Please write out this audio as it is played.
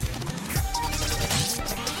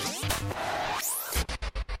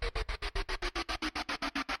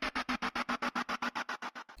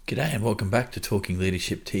G'day and welcome back to Talking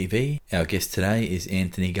Leadership TV. Our guest today is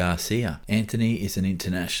Anthony Garcia. Anthony is an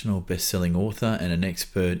international best-selling author and an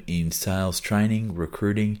expert in sales training,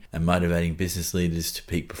 recruiting, and motivating business leaders to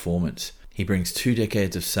peak performance. He brings 2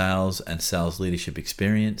 decades of sales and sales leadership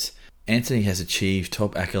experience. Anthony has achieved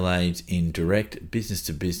top accolades in direct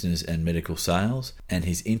business-to-business and medical sales, and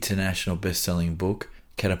his international best-selling book,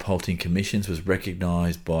 Catapulting Commissions, was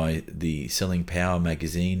recognized by the Selling Power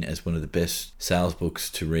magazine as one of the best sales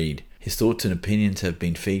books to read. His thoughts and opinions have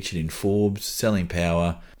been featured in Forbes, Selling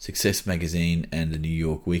Power, Success Magazine, and the New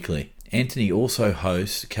York Weekly. Anthony also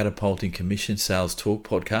hosts Catapulting Commission Sales Talk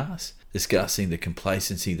podcasts, discussing the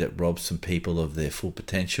complacency that robs some people of their full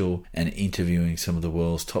potential and interviewing some of the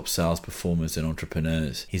world's top sales performers and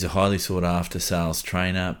entrepreneurs. He's a highly sought after sales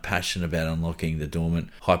trainer, passionate about unlocking the dormant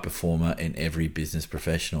high performer in every business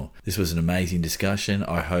professional. This was an amazing discussion.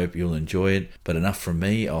 I hope you'll enjoy it. But enough from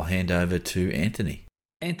me. I'll hand over to Anthony.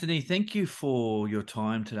 Anthony, thank you for your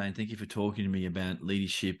time today, and thank you for talking to me about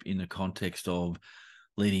leadership in the context of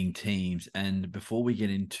leading teams. And before we get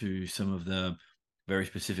into some of the very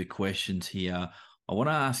specific questions here, I want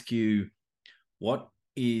to ask you, what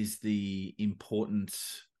is the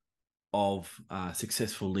importance of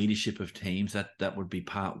successful leadership of teams? That would be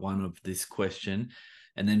part one of this question.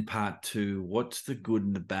 And then part two, what's the good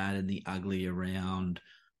and the bad and the ugly around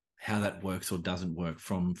how that works or doesn't work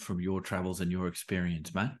from your travels and your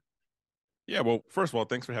experience, mate? Yeah, well, first of all,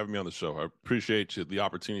 thanks for having me on the show. I appreciate the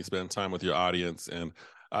opportunity to spend time with your audience. And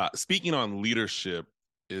speaking on leadership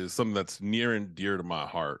is something that's near and dear to my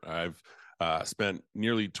heart. I've spent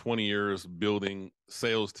nearly 20 years building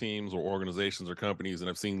sales teams or organizations or companies, and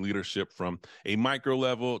I've seen leadership from a micro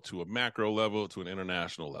level to a macro level to an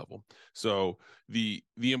international level. So the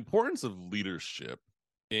importance of leadership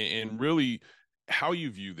and really how you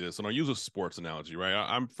view this, and I'll use a sports analogy, right?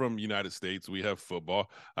 I'm from the United States. We have football.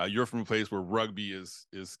 You're from a place where rugby is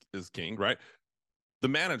king, right? The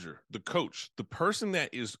manager, the coach, the person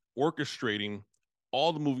that is orchestrating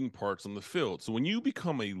all the moving parts on the field. So when you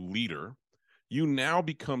become a leader, you now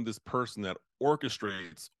become this person that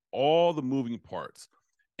orchestrates all the moving parts.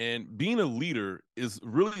 And being a leader is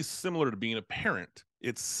really similar to being a parent.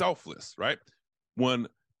 It's selfless, right? When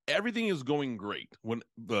everything is going great, when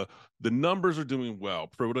the numbers are doing well,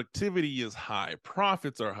 productivity is high,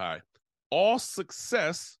 profits are high, all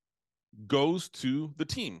success goes to the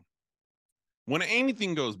team. When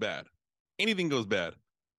anything goes bad,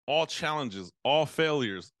 all challenges, all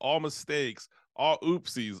failures, all mistakes, all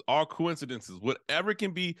oopsies, all coincidences, whatever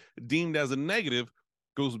can be deemed as a negative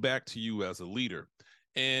goes back to you as a leader.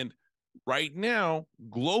 And right now,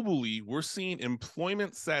 globally, we're seeing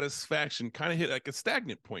employment satisfaction kind of hit like a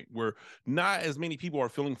stagnant point where not as many people are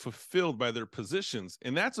feeling fulfilled by their positions.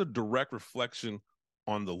 And that's a direct reflection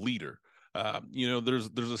on the leader. There's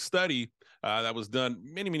a study that was done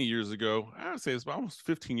many years ago. I would say it's almost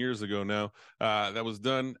 15 years ago now. That was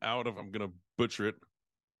done out of, I'm going to butcher it,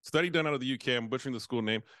 study done out of the UK. I'm butchering the school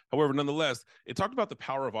name. However, nonetheless, it talked about the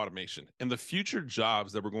power of automation and the future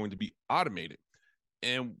jobs that were going to be automated.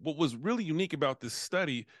 And what was really unique about this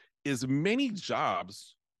study is many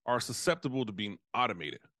jobs are susceptible to being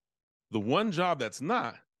automated. The one job that's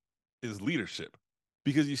not is leadership,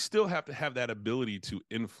 because you still have to have that ability to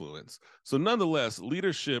influence. So nonetheless,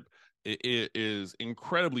 leadership is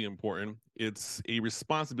incredibly important. It's a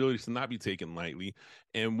responsibility to not be taken lightly.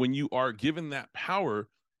 And when you are given that power,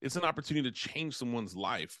 it's an opportunity to change someone's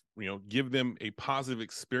life, give them a positive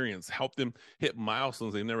experience, help them hit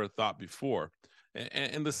milestones they never thought before.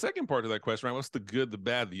 And the second part of that question, right, what's the good, the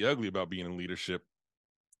bad, the ugly about being in leadership?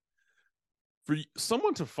 For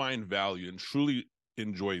someone to find value and truly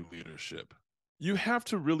enjoy leadership, you have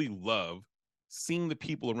to really love seeing the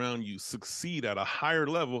people around you succeed at a higher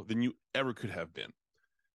level than you ever could have been.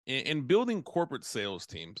 In building corporate sales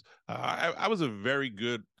teams, I was a very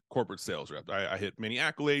good corporate sales rep. I hit many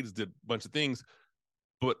accolades, did a bunch of things,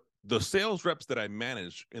 but the sales reps that I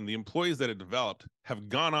managed and the employees that I developed have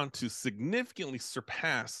gone on to significantly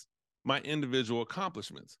surpass my individual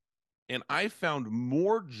accomplishments. And I found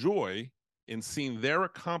more joy in seeing their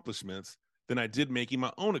accomplishments than I did making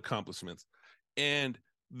my own accomplishments. And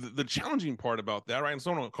the challenging part about that, right? And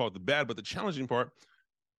so I don't call it the bad, but the challenging part,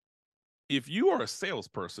 if you are a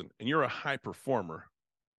salesperson and you're a high performer,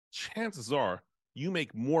 chances are you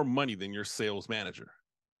make more money than your sales manager.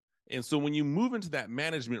 And so when you move into that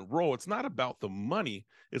management role, it's not about the money,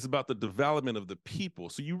 it's about the development of the people.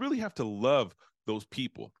 So you really have to love those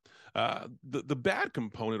people. The bad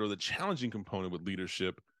component or the challenging component with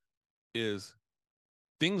leadership is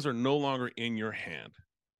things are no longer in your hand.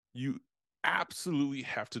 absolutely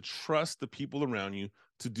have to trust the people around you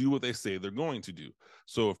to do what they say they're going to do.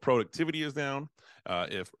 So if productivity is down,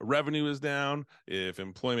 if revenue is down, if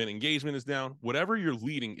employment engagement is down, whatever you're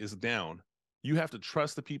leading is down, you have to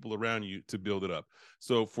trust the people around you to build it up.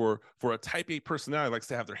 So for a type A personality likes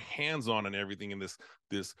to have their hands on and everything in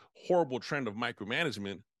this horrible trend of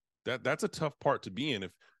micromanagement, that's a tough part to be in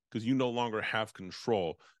if because you no longer have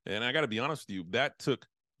control. And I got to be honest with you, that took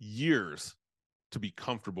years to be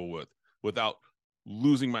comfortable with without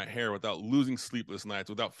losing my hair, without losing sleepless nights,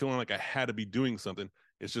 without feeling like I had to be doing something.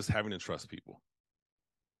 It's just having to trust people.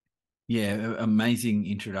 Yeah, amazing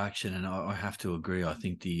introduction, and I have to agree. I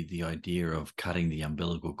think the idea of cutting the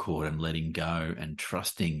umbilical cord and letting go and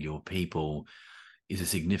trusting your people is a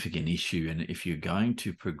significant issue. And if you're going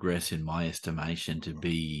to progress, in my estimation, to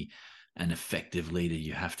be an effective leader,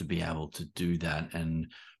 you have to be able to do that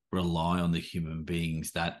and rely on the human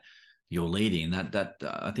beings that you're leading. That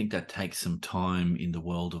I think that takes some time in the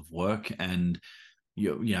world of work, and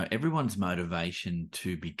everyone's motivation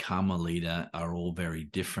to become a leader are all very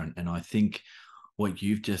different. And I think what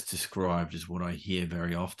you've just described is what I hear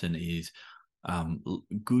very often is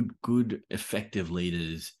good, effective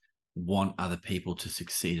leaders want other people to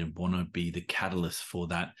succeed and want to be the catalyst for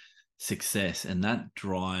that success. And that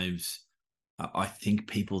drives, I think,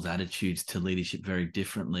 people's attitudes to leadership very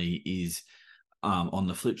differently. Is on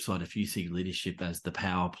the flip side, if you see leadership as the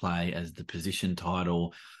power play, as the position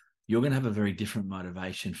title, you're going to have a very different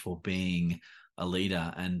motivation for being a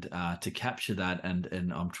leader. And to capture that,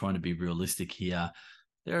 and I'm trying to be realistic here,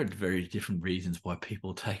 there are very different reasons why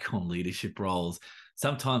people take on leadership roles.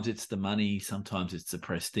 Sometimes it's the money, sometimes it's the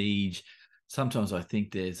prestige. Sometimes I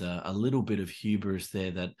think there's a little bit of hubris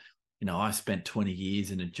there that, I spent 20 years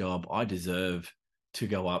in a job. I deserve to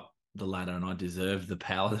go up the ladder and I deserve the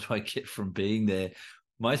power that I get from being there.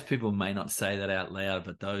 Most people may not say that out loud,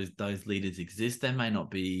 but those leaders exist. They may not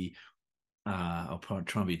be I'll probably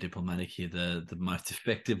try and be diplomatic here, the most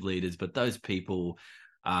effective leaders, but those people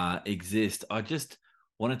exist. I just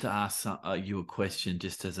wanted to ask you a question,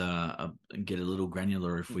 just as get a little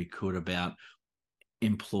granular, if we could, about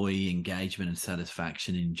employee engagement and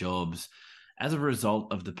satisfaction in jobs as a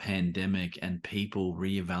result of the pandemic and people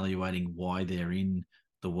reevaluating why they're in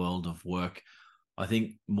the world of work. I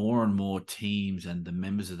think more and more teams and the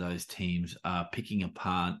members of those teams are picking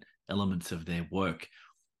apart elements of their work,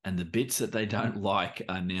 and the bits that they don't like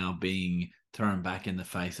are now being thrown back in the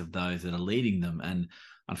face of those that are leading them. And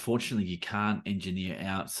unfortunately, you can't engineer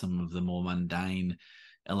out some of the more mundane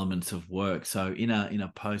elements of work. So in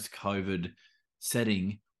a post-COVID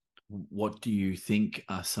setting, what do you think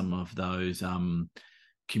are some of those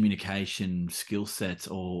communication skill sets,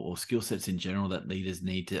 or skill sets in general, that leaders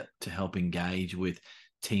need to help engage with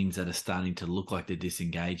teams that are starting to look like they're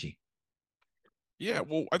disengaging? Yeah,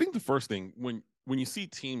 well, I think the first thing when you see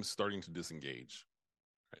teams starting to disengage,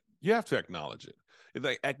 right, you have to acknowledge it.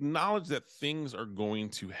 Like acknowledge that things are going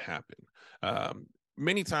to happen.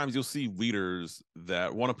 Many times you'll see leaders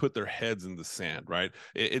that want to put their heads in the sand, right?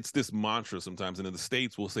 It's this mantra sometimes, and in the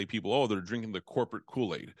States, we'll say people, oh, they're drinking the corporate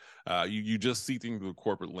Kool-Aid. You just see things through the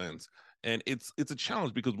corporate lens, and it's a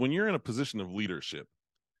challenge because when you're in a position of leadership,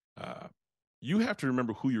 uh, you have to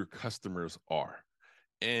remember who your customers are,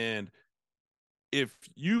 and if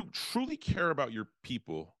you truly care about your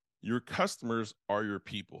people, your customers are your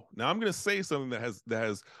people. Now, I'm going to say something that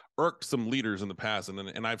has irked some leaders in the past,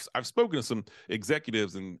 and I've spoken to some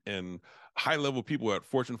executives and high level people at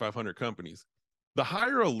Fortune 500 companies. The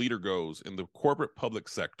higher a leader goes in the corporate public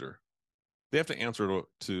sector, they have to answer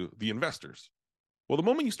to the investors. Well, the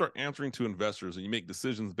moment you start answering to investors and you make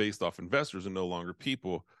decisions based off investors and no longer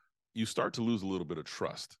people, you start to lose a little bit of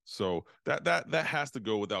trust. So that has to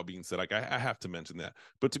go without being said. Like I have to mention that.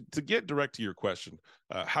 But to get direct to your question,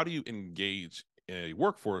 how do you engage a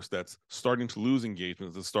workforce that's starting to lose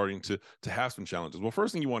engagement, that's starting to have some challenges? Well,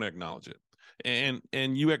 first thing, you want to acknowledge it,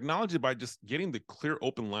 and you acknowledge it by just getting the clear,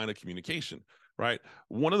 open line of communication. Right.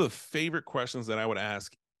 One of the favorite questions that I would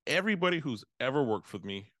ask everybody who's ever worked with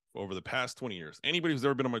me over the past 20 years, anybody who's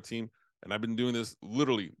ever been on my team, and I've been doing this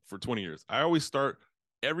literally for 20 years, I always start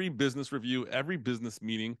every business review, every business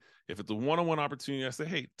meeting. If it's a one-on-one opportunity, I say,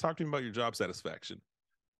 hey, talk to me about your job satisfaction.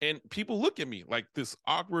 And people look at me like this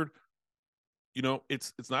awkward,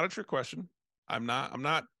 it's not a trick question. I'm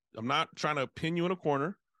not trying to pin you in a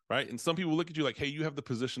corner, right? And some people look at you like, hey, you have the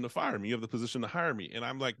position to fire me, you have the position to hire me. And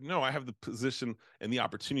I'm like, no, I have the position and the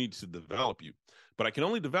opportunity to develop you. But I can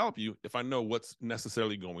only develop you if I know what's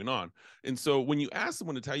necessarily going on. And so when you ask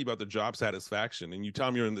someone to tell you about their job satisfaction and you tell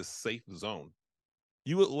them you're in this safe zone,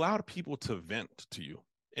 you allowed people to vent to you.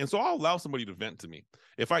 And so I'll allow somebody to vent to me.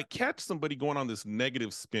 If I catch somebody going on this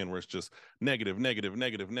negative spin where it's just negative, negative,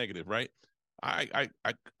 negative, negative, right? I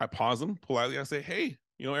pause them politely. I say, hey,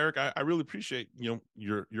 Eric, I really appreciate,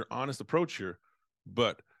 your honest approach here.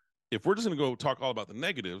 But if we're just going to go talk all about the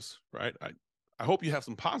negatives, right? I hope you have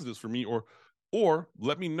some positives for me, or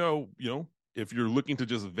let me know, if you're looking to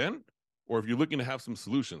just vent or if you're looking to have some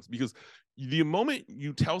solutions. Because the moment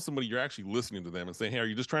you tell somebody you're actually listening to them and saying, hey, are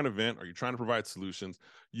you just trying to vent? Are you trying to provide solutions?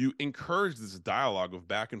 You encourage this dialogue of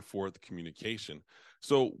back and forth communication.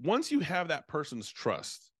 So once you have that person's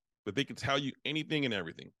trust that they can tell you anything and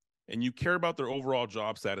everything, and you care about their overall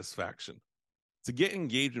job satisfaction, to get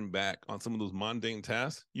engagement back on some of those mundane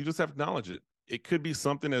tasks, you just have to acknowledge it. It could be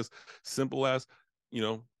something as simple as,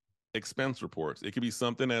 expense reports. It could be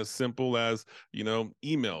something as simple as,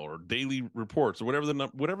 email or daily reports or whatever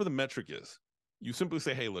the metric is. You simply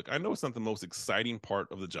say, hey, look, I know it's not the most exciting part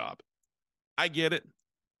of the job. I get it.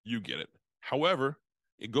 You get it. However,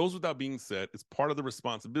 it goes without being said, it's part of the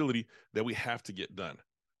responsibility that we have to get done.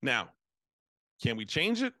 Now, can we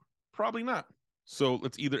change it? Probably not. So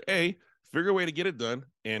let's either A, figure a way to get it done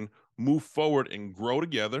and move forward and grow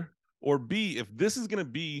together, or B, if this is going to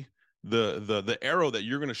be the arrow that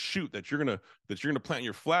you're going to shoot, that you're going to plant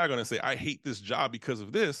your flag on and say, I hate this job because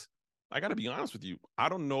of this, I got to be honest with you, I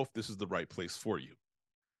don't know if this is the right place for you.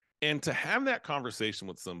 And to have that conversation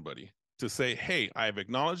with somebody, to say, hey, I've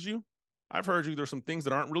acknowledged you, I've heard you, there's some things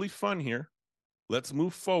that aren't really fun here, let's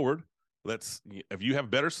move forward. If you have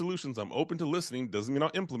better solutions, I'm open to listening. Doesn't mean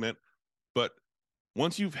I'll implement, but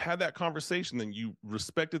once you've had that conversation, then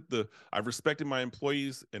I've respected my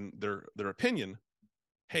employees and their opinion.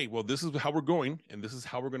 Hey, well, this is how we're going, and this is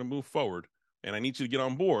how we're going to move forward. And I need you to get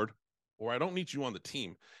on board, or I don't need you on the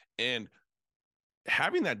team. And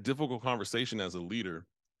having that difficult conversation as a leader,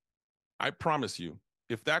 I promise you,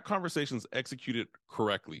 if that conversation is executed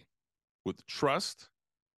correctly with trust,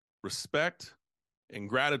 respect, and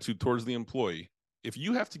gratitude towards the employee, if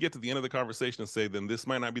you have to get to the end of the conversation and say, then this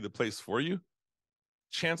might not be the place for you,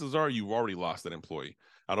 chances are you've already lost that employee.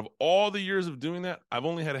 Out of all the years of doing that, I've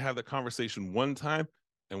only had to have that conversation one time.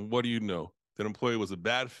 And what do you know? That employee was a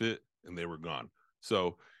bad fit and they were gone.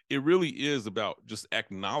 So it really is about just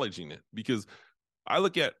acknowledging it, because I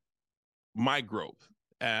look at my growth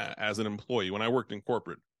as an employee when I worked in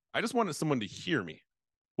corporate. I just wanted someone to hear me.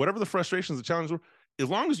 Whatever the frustrations, the challenges were, as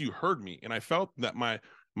long as you heard me and I felt that my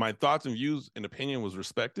thoughts and views and opinion was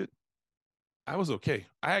respected, I was okay.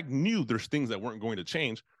 I knew there's things that weren't going to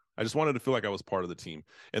change. I just wanted to feel like I was part of the team.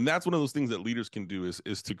 And that's one of those things that leaders can do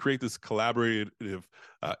is to create this collaborative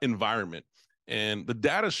environment. And the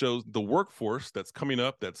data shows the workforce that's coming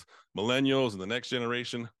up, that's millennials and the next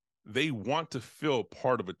generation, they want to feel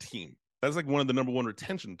part of a team. That's like one of the number one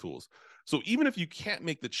retention tools. So even if you can't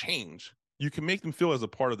make the change, you can make them feel as a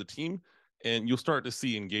part of the team, and you'll start to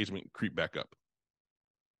see engagement creep back up.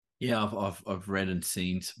 Yeah, I've read and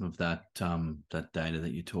seen some of that that data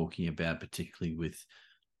that you're talking about, particularly with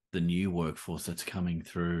the new workforce that's coming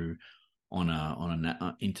through on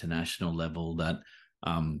an international level, that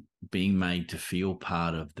being made to feel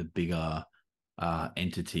part of the bigger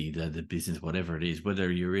entity, the business, whatever it is,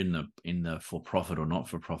 whether you're in the for profit or not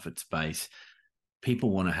for profit space,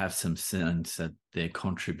 people want to have some sense that their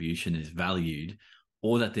contribution is valued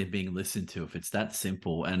or that they're being listened to. If it's that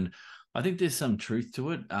simple, and I think there's some truth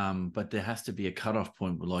to it, but there has to be a cutoff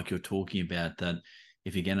point, like you're talking about, that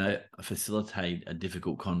if you're going to facilitate a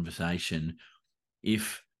difficult conversation,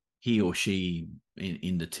 if he or she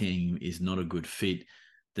in the team is not a good fit,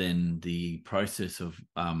 then the process of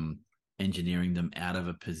engineering them out of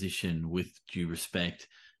a position with due respect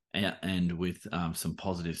and with some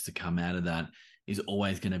positives to come out of that is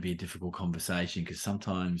always going to be a difficult conversation, because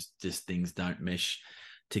sometimes just things don't mesh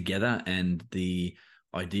together. And the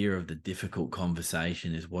idea of the difficult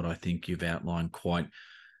conversation is what I think you've outlined quite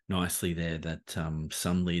nicely there, that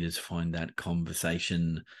some leaders find that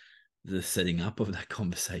conversation, the setting up of that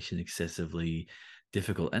conversation, excessively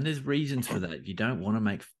difficult. And there's reasons for that. You don't want to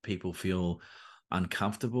make people feel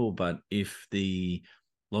uncomfortable, but if the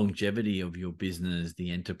longevity of your business,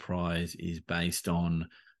 the enterprise, is based on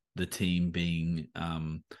the team being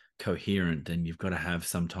coherent, then you've got to have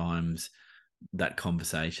sometimes that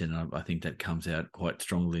conversation. I think that comes out quite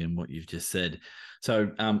strongly in what you've just said.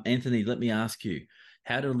 So, Anthony, let me ask you,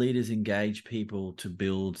 how do leaders engage people to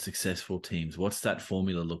build successful teams? What's that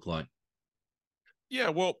formula look like? Yeah,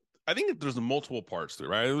 well, I think there's multiple parts to it,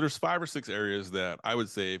 right? There's 5 or 6 areas that I would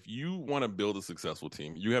say if you want to build a successful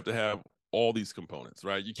team, you have to have all these components,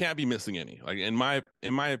 right? You can't be missing any. Like in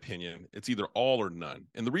my opinion, it's either all or none.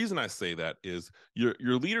 And the reason I say that is your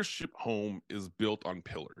leadership home is built on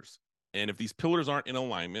pillars. And if these pillars aren't in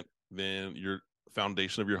alignment, then your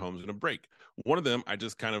foundation of your home is going to break. One of them I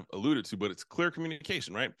just kind of alluded to, but it's clear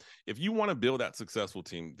communication, right? If you want to build that successful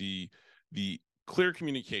team, the clear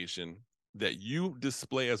communication that you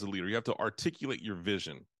display as a leader, you have to articulate your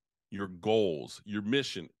vision, your goals, your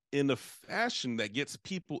mission in a fashion that gets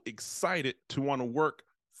people excited to want to work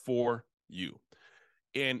for you.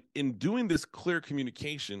 And in doing this clear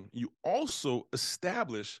communication, you also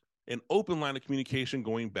establish an open line of communication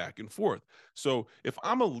going back and forth. So if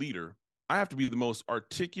I'm a leader, I have to be the most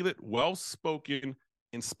articulate, well-spoken,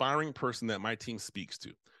 inspiring person that my team speaks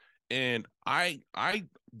to. And I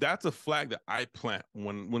that's a flag that I plant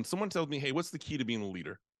when someone tells me, "Hey, what's the key to being a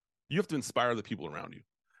leader?" You have to inspire the people around you.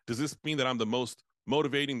 Does this mean that I'm the most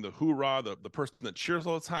motivating, the hoorah, the person that cheers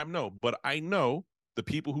all the time? No, but I know the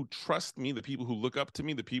people who trust me, the people who look up to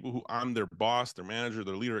me, the people who I'm their boss, their manager,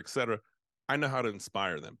 their leader, etc. I know how to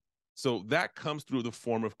inspire them. So that comes through the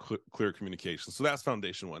form of clear communication. So that's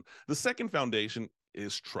foundation one. The second foundation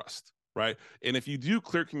is trust, right? And if you do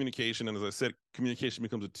clear communication, and as I said, communication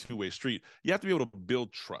becomes a two-way street, you have to be able to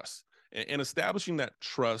build trust. And establishing that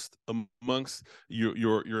trust amongst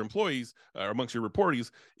your employees, amongst your reportees,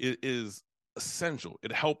 is essential.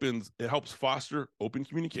 It helps foster open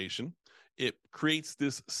communication. It creates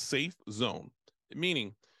this safe zone,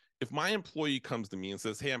 meaning if my employee comes to me and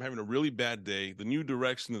says, "Hey, I'm having a really bad day. The new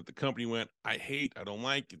direction that the company went, I don't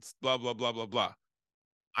like, it's blah, blah, blah, blah, blah."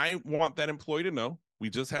 I want that employee to know, we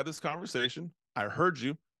just had this conversation. I heard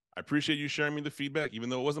you. I appreciate you sharing me the feedback, even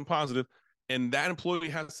though it wasn't positive. And that employee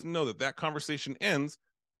has to know that that conversation ends.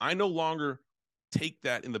 I no longer take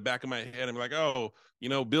that in the back of my head and be like, "Oh,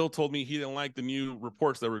 Bill told me he didn't like the new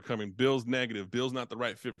reports that were coming. Bill's negative. Bill's not the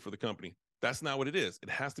right fit for the company." That's not what it is. It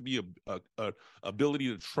has to be a ability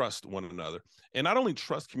to trust one another. And not only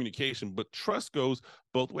trust communication, but trust goes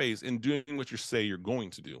both ways in doing what you say you're going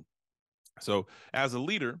to do. So as a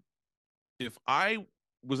leader, if I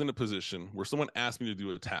was in a position where someone asked me to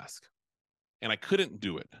do a task and I couldn't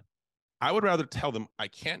do it, I would rather tell them I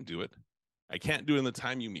can't do it. I can't do it in the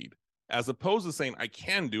time you need, as opposed to saying I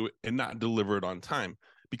can do it and not deliver it on time,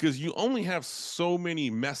 because you only have so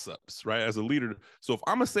many mess ups, right? As a leader. So if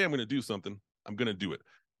I'm going to say I'm going to do something, I'm going to do it.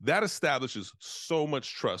 That establishes so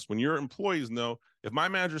much trust when your employees know if my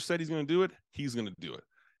manager said he's going to do it, he's going to do it.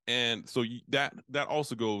 And so that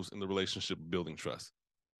also goes in the relationship of building trust.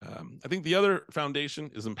 I think the other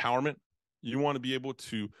foundation is empowerment. You want to be able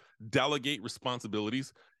to delegate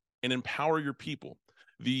responsibilities and empower your people.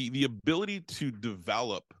 The ability to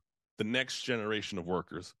develop the next generation of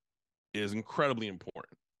workers is incredibly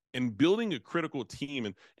important. In building a critical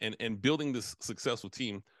team and building this successful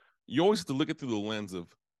team, you always have to look at it through the lens of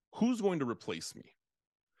who's going to replace me.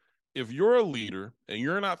 If you're a leader and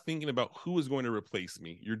you're not thinking about who is going to replace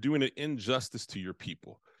me, you're doing an injustice to your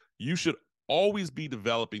people. You should always be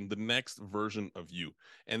developing the next version of you.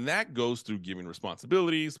 And that goes through giving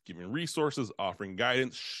responsibilities, giving resources, offering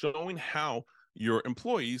guidance, showing how your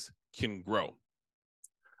employees can grow.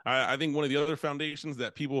 I think one of the other foundations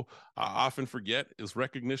that people often forget is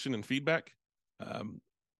recognition and feedback.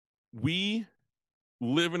 We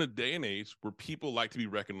live in a day and age where people like to be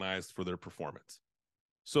recognized for their performance.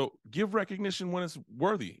 So give recognition when it's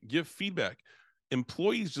worthy. Give feedback.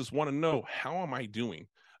 Employees just want to know, how am I doing?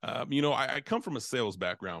 I come from a sales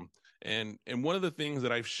background, and one of the things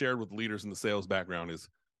that I've shared with leaders in the sales background is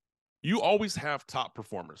you always have top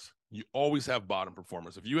performers. You always have bottom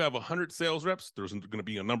performers. If you have 100 sales reps, there's going to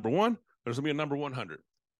be a number one. There's going to be a number 100.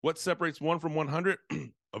 What separates one from 100?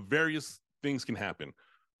 Various things can happen.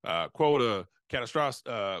 Quota,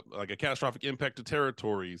 like a catastrophic impact to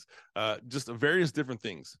territories, just various different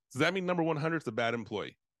things. Does that mean number 100 is a bad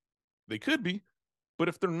employee? They could be, but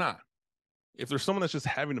if they're not, if there's someone that's just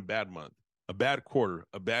having a bad month, a bad quarter,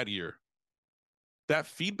 a bad year, that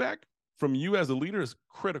feedback from you as a leader is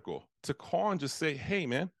critical to call and just say, "Hey,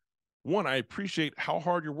 man, one, I appreciate how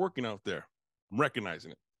hard you're working out there. I'm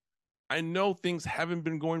recognizing it. I know things haven't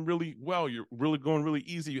been going really well. You're really going really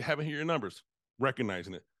easy. You haven't hit your numbers.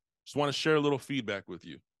 Recognizing it. Just want to share a little feedback with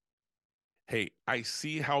you. Hey, I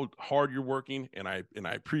see how hard you're working, and I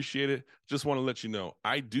appreciate it. Just want to let you know,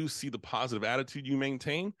 I do see the positive attitude you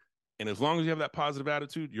maintain. And as long as you have that positive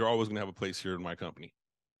attitude, you're always going to have a place here in my company."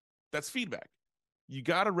 That's feedback. You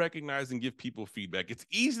got to recognize and give people feedback. It's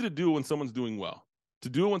easy to do when someone's doing well. To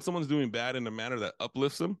do it when someone's doing bad in a manner that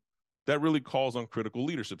uplifts them, that really calls on critical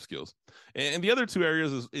leadership skills. And the other two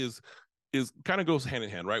areas is kind of goes hand in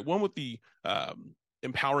hand, right? One with the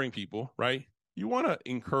empowering people, right? You want to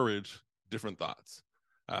encourage different thoughts.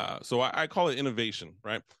 So I call it innovation,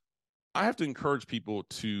 right? I have to encourage people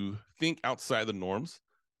to think outside the norms.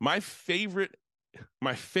 My favorite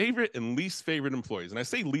my favorite and least favorite employees, and I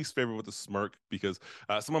say least favorite with a smirk because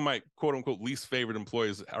some of my quote unquote least favorite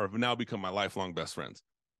employees have now become my lifelong best friends.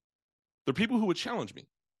 They're people who would challenge me,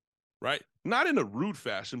 right? Not in a rude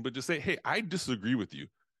fashion, but just say, hey, I disagree with you.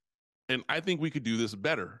 And I think we could do this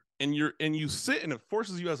better. And you sit and it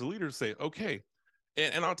forces you as a leader to say, okay.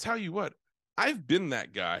 And I'll tell you what, I've been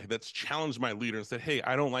that guy that's challenged my leader and said, hey,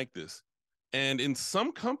 I don't like this. And in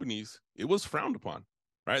some companies, it was frowned upon,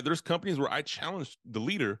 right? There's companies where I challenged the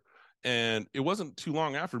leader, and it wasn't too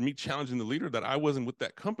long after me challenging the leader that I wasn't with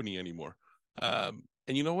that company anymore.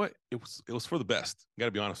 And you know what? It was for the best. I got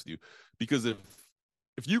to be honest with you, because if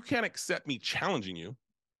you can't accept me challenging you,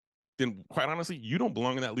 then quite honestly, you don't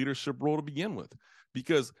belong in that leadership role to begin with.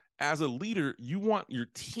 Because as a leader, you want your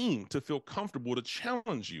team to feel comfortable to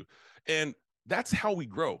challenge you. And that's how we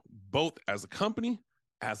grow, both as a company,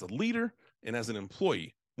 as a leader, and as an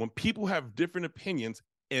employee. When people have different opinions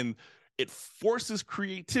and it forces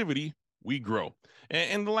creativity, we grow.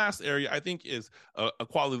 And the last area I think is a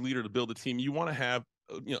quality leader to build a team. You want to have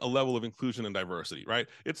a level of inclusion and diversity, right?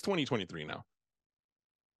 It's 2023 now.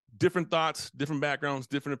 Different thoughts, different backgrounds,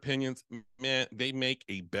 different opinions, man, they make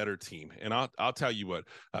a better team. And I'll tell you what,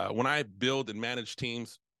 when I build and manage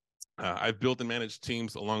teams, I've built and managed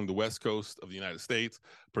teams along the West Coast of the United States,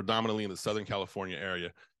 predominantly in the Southern California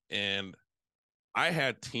area. And I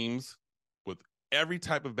had teams with every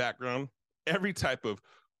type of background, every type of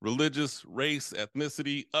religious, race,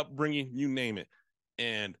 ethnicity, upbringing, you name it.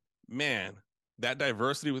 And man, that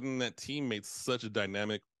diversity within that team made such a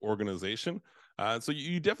dynamic organization. So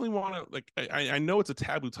you definitely want to, like, I know it's a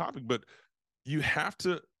taboo topic, but you have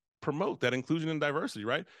to promote that inclusion and diversity,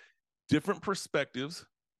 right? Different perspectives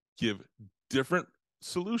give different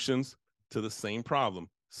solutions to the same problem.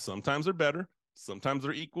 Sometimes they're better, sometimes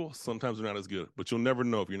they're equal, sometimes they're not as good, but you'll never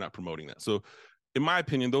know if you're not promoting that. So in my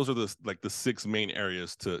opinion, those are the six main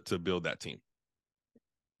areas to build that team.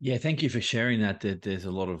 Yeah, thank you for sharing that. There's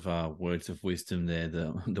a lot of words of wisdom there.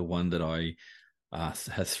 The one that I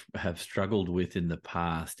have struggled with in the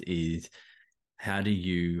past is how do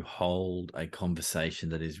you hold a conversation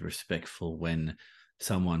that is respectful when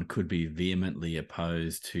someone could be vehemently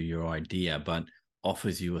opposed to your idea, but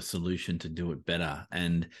offers you a solution to do it better?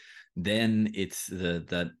 And then it's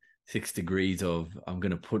that 6 degrees of I'm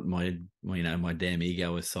going to put my damn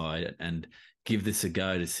ego aside and give this a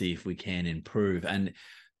go to see if we can improve. And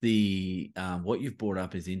the what you've brought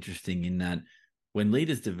up is interesting in that when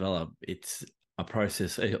leaders develop, it's a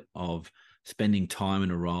process of spending time in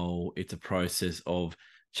a role. It's a process of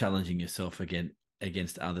challenging yourself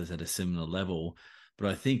against others at a similar level. But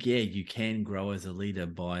I think, yeah, you can grow as a leader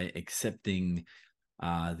by accepting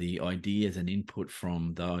the ideas and input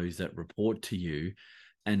from those that report to you,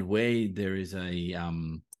 and where there is a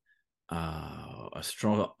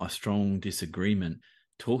strong disagreement,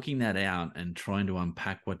 talking that out and trying to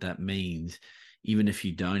unpack what that means, even if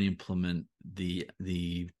you don't implement the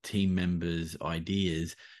team members'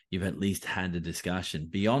 ideas, you've at least had the discussion.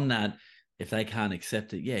 Beyond that, if they can't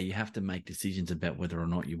accept it, yeah, you have to make decisions about whether or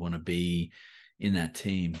not you want to be in that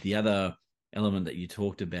team. The other element that you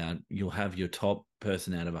talked about, you'll have your top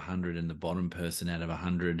person out of 100 and the bottom person out of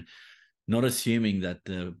 100, not assuming that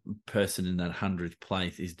the person in that 100th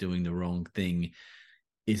place is doing the wrong thing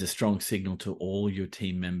is a strong signal to all your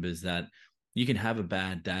team members that you can have a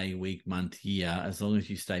bad day, week, month, year, as long as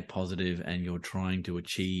you stay positive and you're trying to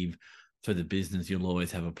achieve for the business, you'll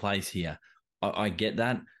always have a place here. I get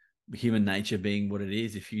that. Human nature being what it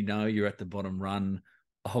is, if you know you're at the bottom run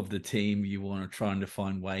of the team, you want to try to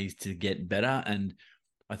find ways to get better. And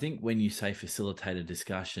I think when you say facilitate a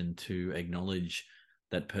discussion to acknowledge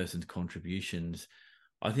that person's contributions,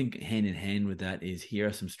 I think hand in hand with that is here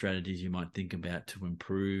are some strategies you might think about to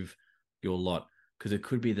improve your lot, because it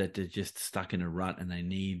could be that they're just stuck in a rut and they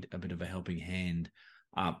need a bit of a helping hand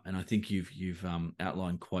up. And I think you've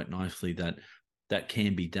outlined quite nicely that that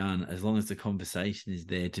can be done as long as the conversation is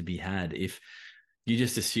there to be had. If you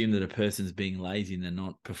just assume that a person's being lazy and they're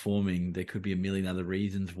not performing, there could be a million other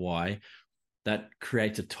reasons why. That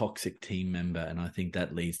creates a toxic team member, and I think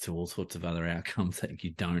that leads to all sorts of other outcomes that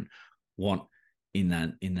you don't want in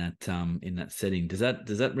that setting. Does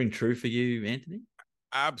that ring true for you, Anthony?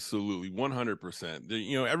 Absolutely,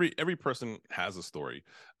 100%. Every person has a story.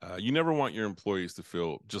 You never want your employees to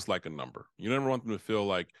feel just like a number. You never want them to feel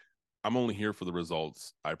like I'm only here for the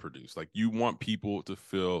results I produce. Like, you want people to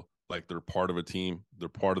feel like they're part of a team, they're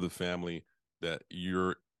part of the family, that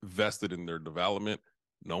you're vested in their development.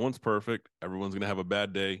 No one's perfect. Everyone's going to have a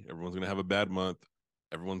bad day. Everyone's going to have a bad month.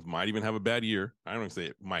 Everyone might even have a bad year. I don't even say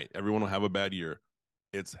it might. Everyone will have a bad year.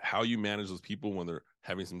 It's how you manage those people when they're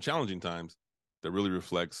having some challenging times that really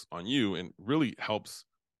reflects on you and really helps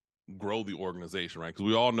grow the organization, right? Because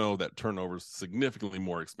we all know that turnover is significantly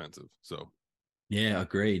more expensive. So Yeah,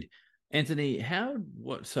 agreed. Anthony,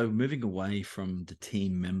 so moving away from the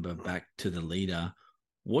team member back to the leader,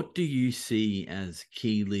 what do you see as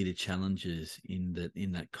key leader challenges in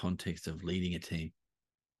that context of leading a team?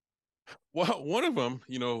 well, one of them,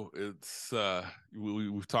 it's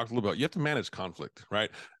we've talked a little about. You have to manage conflict, right?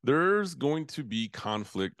 There's going to be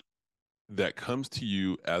conflict that comes to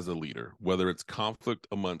you as a leader, whether it's conflict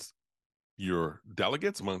amongst your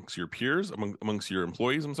delegates, amongst your peers, amongst your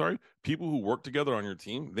employees. I'm sorry, people who work together on your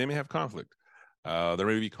team. They may have conflict. There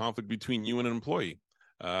may be conflict between you and an employee.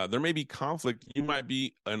 There may be conflict. You might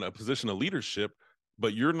be in a position of leadership,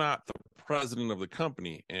 but you're not the president of the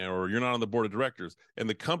company, or you're not on the board of directors. And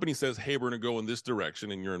the company says, hey, we're going to go in this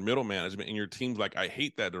direction. And you're in middle management, and your team's like, I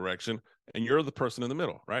hate that direction. And you're the person in the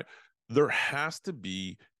middle, right? There has to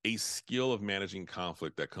be a skill of managing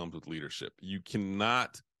conflict that comes with leadership. You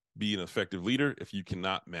cannot be an effective leader if you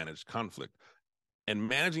cannot manage conflict. And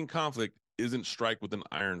managing conflict isn't strike with an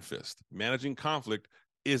iron fist. Managing conflict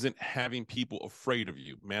isn't having people afraid of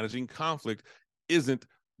you. Managing conflict isn't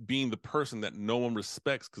being the person that no one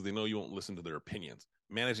respects because they know you won't listen to their opinions.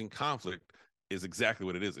 Managing conflict is exactly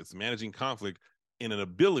what it is. It's managing conflict in an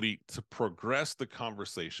ability to progress the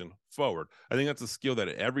conversation forward. I think that's a skill that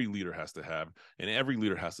every leader has to have and every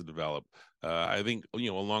leader has to develop. I think,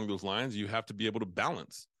 along those lines, you have to be able to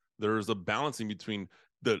balance. There's a balancing between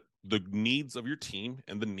the needs of your team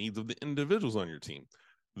and the needs of the individuals on your team.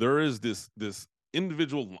 There's this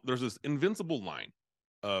invincible line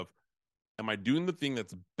of, am I doing the thing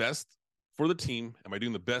that's best for the team? Am I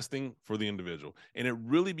doing the best thing for the individual? And it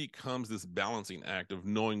really becomes this balancing act of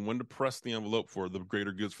knowing when to press the envelope for the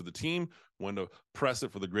greater goods for the team, when to press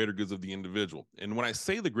it for the greater goods of the individual. And when I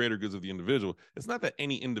say the greater goods of the individual, it's not that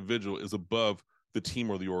any individual is above the team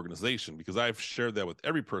or the organization, because I've shared that with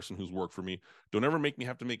every person who's worked for me. Don't ever make me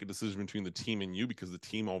have to make a decision between the team and you, because the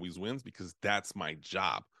team always wins, because that's my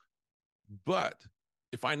job. But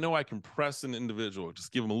if I know I can press an individual,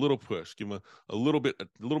 just give them a little push, give them a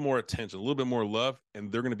little more attention, a little bit more love,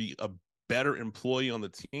 and they're going to be a better employee on the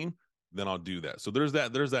team, then I'll do that. So there's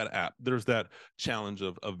that challenge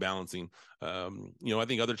of balancing. I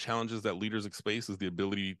think other challenges that leaders face is the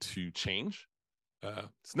ability to change.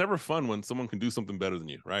 It's never fun when someone can do something better than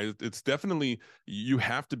you, right? It's definitely, you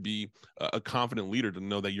have to be a confident leader to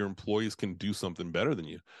know that your employees can do something better than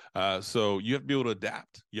you. So you have to be able to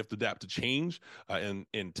adapt. You have to adapt to change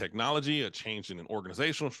in technology, a change in an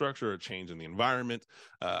organizational structure, a change in the environment.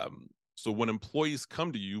 So when employees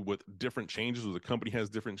come to you with different changes, or the company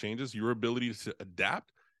has different changes, your ability to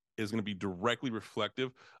adapt is going to be directly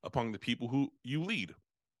reflective upon the people who you lead.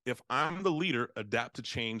 If I'm the leader, adapt to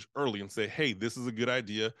change early and say, hey, this is a good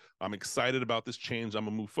idea. I'm excited about this change. I'm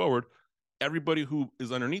going to move forward. Everybody who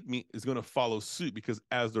is underneath me is going to follow suit, because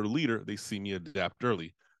as their leader, they see me adapt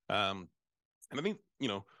early. And I think,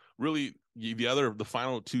 really the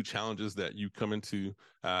final two challenges that you come into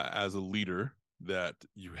as a leader that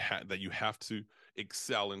you have to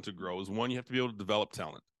excel and to grow is, one, you have to be able to develop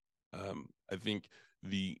talent. I think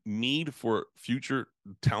the need for future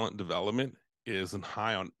talent development is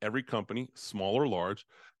high on every company, small or large.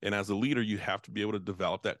 And as a leader, you have to be able to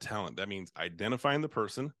develop that talent. That means identifying the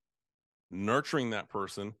person, nurturing that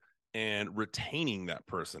person, and retaining that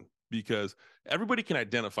person, because everybody can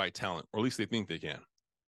identify talent, or at least they think they can.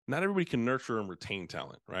 Not everybody can nurture and retain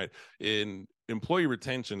talent, right? In employee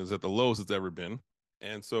retention is at the lowest it's ever been.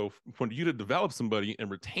 And so for you to develop somebody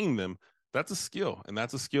and retain them, that's a skill. And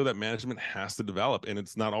that's a skill that management has to develop. And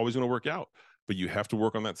it's not always going to work out, but you have to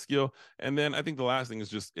work on that skill. And then I think the last thing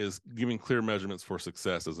is giving clear measurements for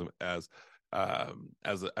success as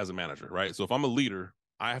a manager, right? So if I'm a leader,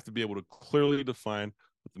 I have to be able to clearly define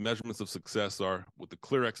what the measurements of success are, with the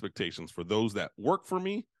clear expectations for those that work for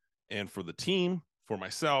me and for the team, for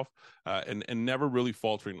myself, and never really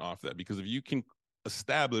faltering off that. Because if you can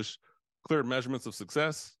establish clear measurements of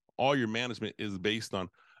success, all your management is based on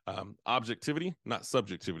objectivity, not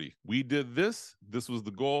subjectivity. We did this. This was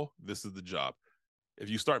the goal. This is the job. If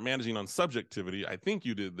you start managing on subjectivity, I think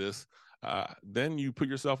you did this, then you put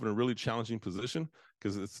yourself in a really challenging position,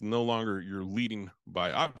 because it's no longer you're leading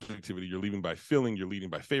by objectivity, you're leading by feeling, you're leading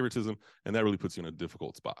by favoritism, and that really puts you in a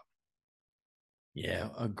difficult spot. Yeah,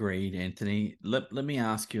 agreed, Anthony. Let me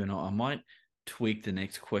ask you, and I might tweak the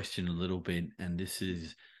next question a little bit. And this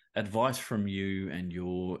is advice from you and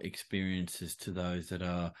your experiences to those that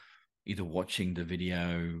are either watching the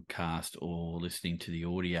video cast or listening to the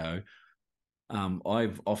audio.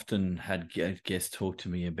 I've often had guests talk to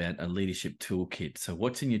me about a leadership toolkit. So,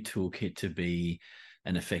 what's in your toolkit to be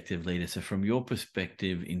an effective leader. So from your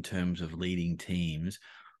perspective in terms of leading teams,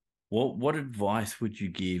 what advice would you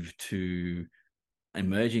give to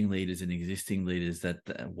emerging leaders and existing leaders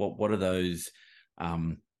what are those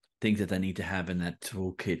things that they need to have in that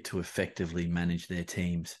toolkit to effectively manage their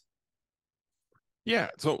teams? Yeah.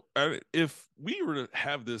 So if we were to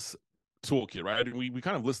have this toolkit, right, and we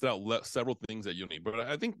kind of listed out several things that you'll need, but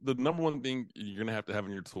I think the number one thing you're going to have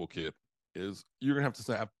in your toolkit is you're going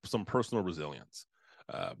to have some personal resilience.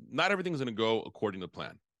 Not everything's going to go according to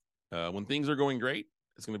plan. When things are going great,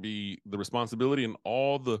 it's going to be the responsibility and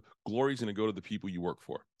all the glory is going to go to the people you work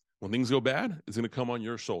for. When things go bad, it's going to come on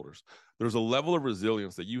your shoulders. There's a level of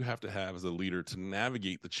resilience that you have to have as a leader to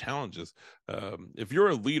navigate the challenges. If you're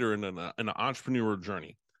a leader in an entrepreneur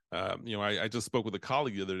journey, I just spoke with a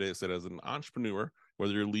colleague the other day that said, as an entrepreneur,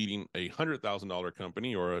 whether you're leading a $100,000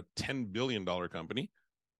 company or a $10 billion company,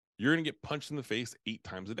 you're going to get punched in the face 8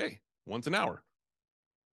 times a day, once an hour.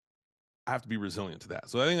 I have to be resilient to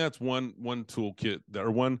that. So I think that's one toolkit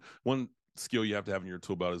or one skill you have to have in your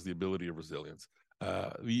tool belt is the ability of resilience.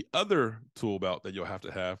 The other tool belt that you'll have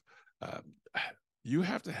to have, you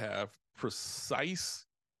have to have precise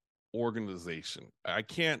organization. I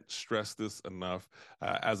can't stress this enough.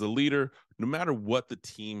 As a leader, no matter what the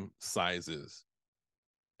team size is,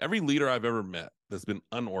 every leader I've ever met that's been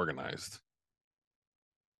unorganized,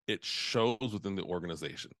 it shows within the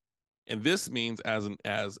organization. And this means as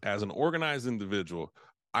an organized individual,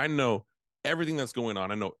 I know everything that's going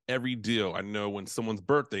on. I know every deal. I know when someone's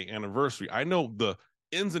birthday, anniversary. I know the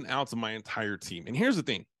ins and outs of my entire team. And here's the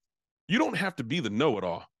thing. You don't have to be the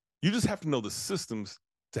know-it-all. You just have to know the systems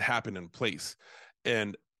to happen in place.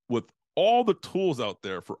 And with all the tools out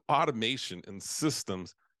there for automation and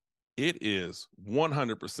systems, it is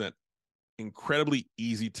 100% incredibly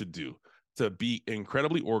easy to do, to be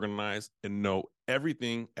incredibly organized and know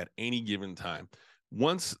everything at any given time.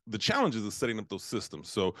 Once the challenge is setting up those systems.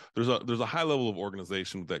 So there's a high level of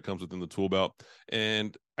organization that comes within the tool belt.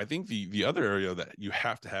 And I think the other area that you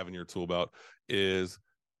have to have in your tool belt is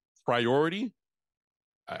priority.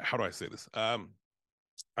 How do I say this?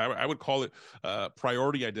 I would call it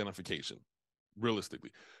priority identification.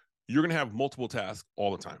 Realistically, you're going to have multiple tasks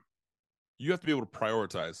all the time. You have to be able to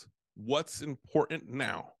prioritize what's important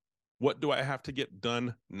now. What do I have to get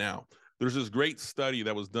done now? There's this great study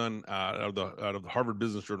that was done out of the Harvard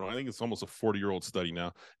Business Journal. I think it's almost a 40-year-old study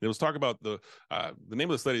now. It was talking about the name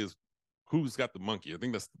of the study is Who's Got the Monkey? I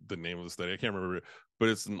think that's the name of the study. I can't remember it, but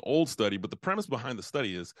it's an old study. But the premise behind the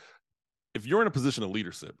study is if you're in a position of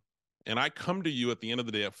leadership and I come to you at the end of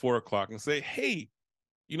the day at 4:00 and say, hey,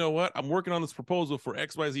 you know what? I'm working on this proposal for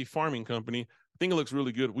XYZ farming company. I think it looks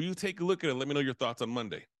really good. Will you take a look at it and let me know your thoughts on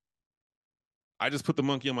Monday? I just put the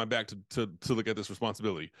monkey on my back to look at this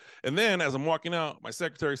responsibility. And then as I'm walking out, my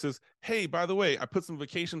secretary says, hey, by the way, I put some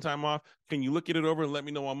vacation time off. Can you look at it over and let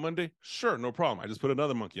me know on Monday? Sure, no problem. I just put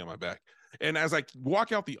another monkey on my back. And as I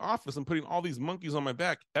walk out the office and putting all these monkeys on my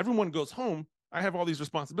back, everyone goes home. I have all these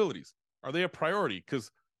responsibilities. Are they a priority? Because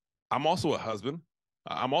I'm also a husband.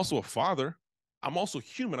 I'm also a father. I'm also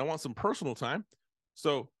human. I want some personal time.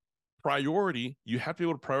 So priority, you have to be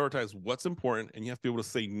able to prioritize what's important and you have to be able to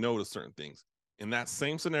say no to certain things. In that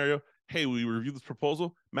same scenario, hey, will you review this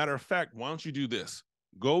proposal? Matter of fact, why don't you do this?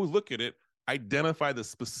 Go look at it, identify the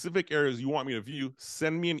specific areas you want me to view,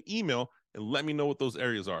 send me an email, and let me know what those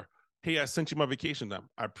areas are. Hey, I sent you my vacation time.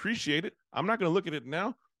 I appreciate it. I'm not going to look at it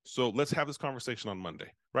now, so let's have this conversation on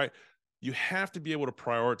Monday, right? You have to be able to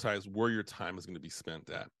prioritize where your time is going to be spent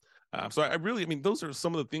at. So I mean, those are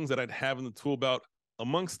some of the things that I'd have in the tool belt.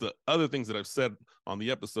 Amongst the other things that I've said on the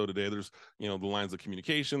episode today, there's, the lines of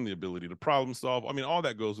communication, the ability to problem solve. I mean, all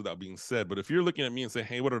that goes without being said. But if you're looking at me and say,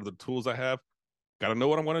 hey, what are the tools I have? Got to know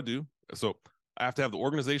what I want to do. So I have to have the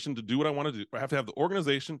organization to do what I want to do. I have to have the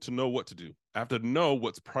organization to know what to do. I have to know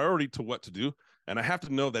what's priority to what to do. And I have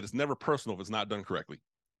to know that it's never personal if it's not done correctly.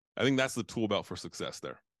 I think that's the tool belt for success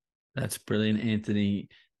there. That's brilliant, Anthony.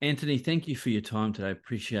 Anthony, thank you for your time today. I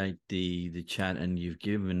appreciate the chat, and you've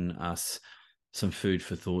given us some food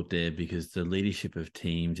for thought there, because the leadership of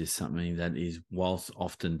teams is something that is, whilst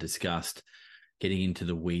often discussed, getting into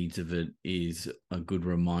the weeds of it is a good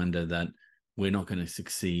reminder that we're not going to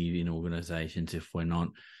succeed in organizations if we're not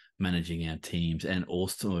managing our teams and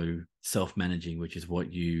also self-managing, which is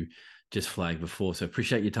what you just flagged before. So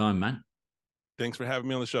appreciate your time, man. Thanks for having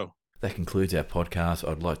me on the show. That concludes our podcast.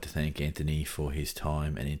 I'd like to thank Anthony for his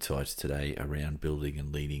time and insights today around building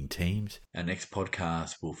and leading teams. Our next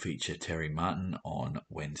podcast will feature Terry Martin on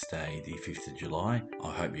Wednesday, the 5th of July.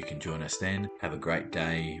 I hope you can join us then. Have a great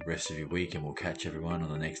day, rest of your week, and we'll catch everyone on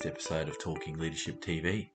the next episode of Talking Leadership TV.